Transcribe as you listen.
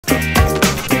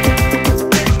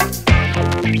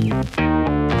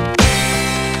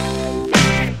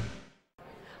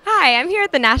Hi, I'm here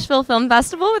at the Nashville Film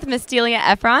Festival with Miss Delia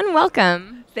Effron.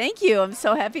 Welcome. Thank you. I'm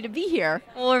so happy to be here.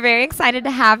 Well, we're very excited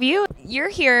to have you. You're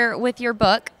here with your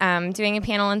book, doing a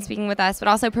panel and speaking with us, but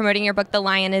also promoting your book, The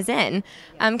Lion Is In.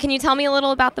 Can you tell me a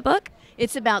little about the book?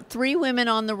 It's about 3 women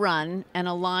on the run and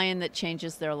a lion that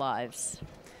changes their lives.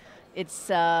 It's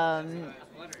sort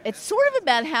of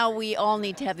about how we all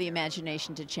need to have the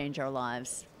imagination to change our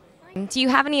lives. Do you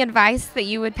have any advice that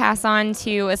you would pass on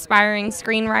to aspiring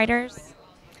screenwriters?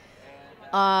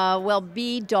 Well,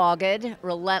 be dogged,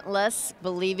 relentless,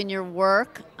 believe in your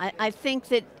work. I think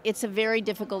that it's a very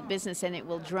difficult business and it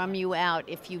will drum you out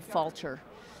if you falter.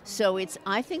 So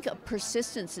I think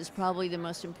persistence is probably the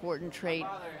most important trait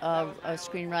a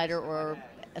screenwriter or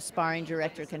aspiring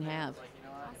director can have.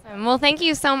 Awesome. Well, thank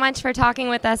you so much for talking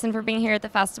with us and for being here at the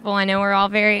festival. I know we're all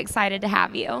very excited to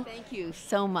have you. Thank you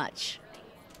so much.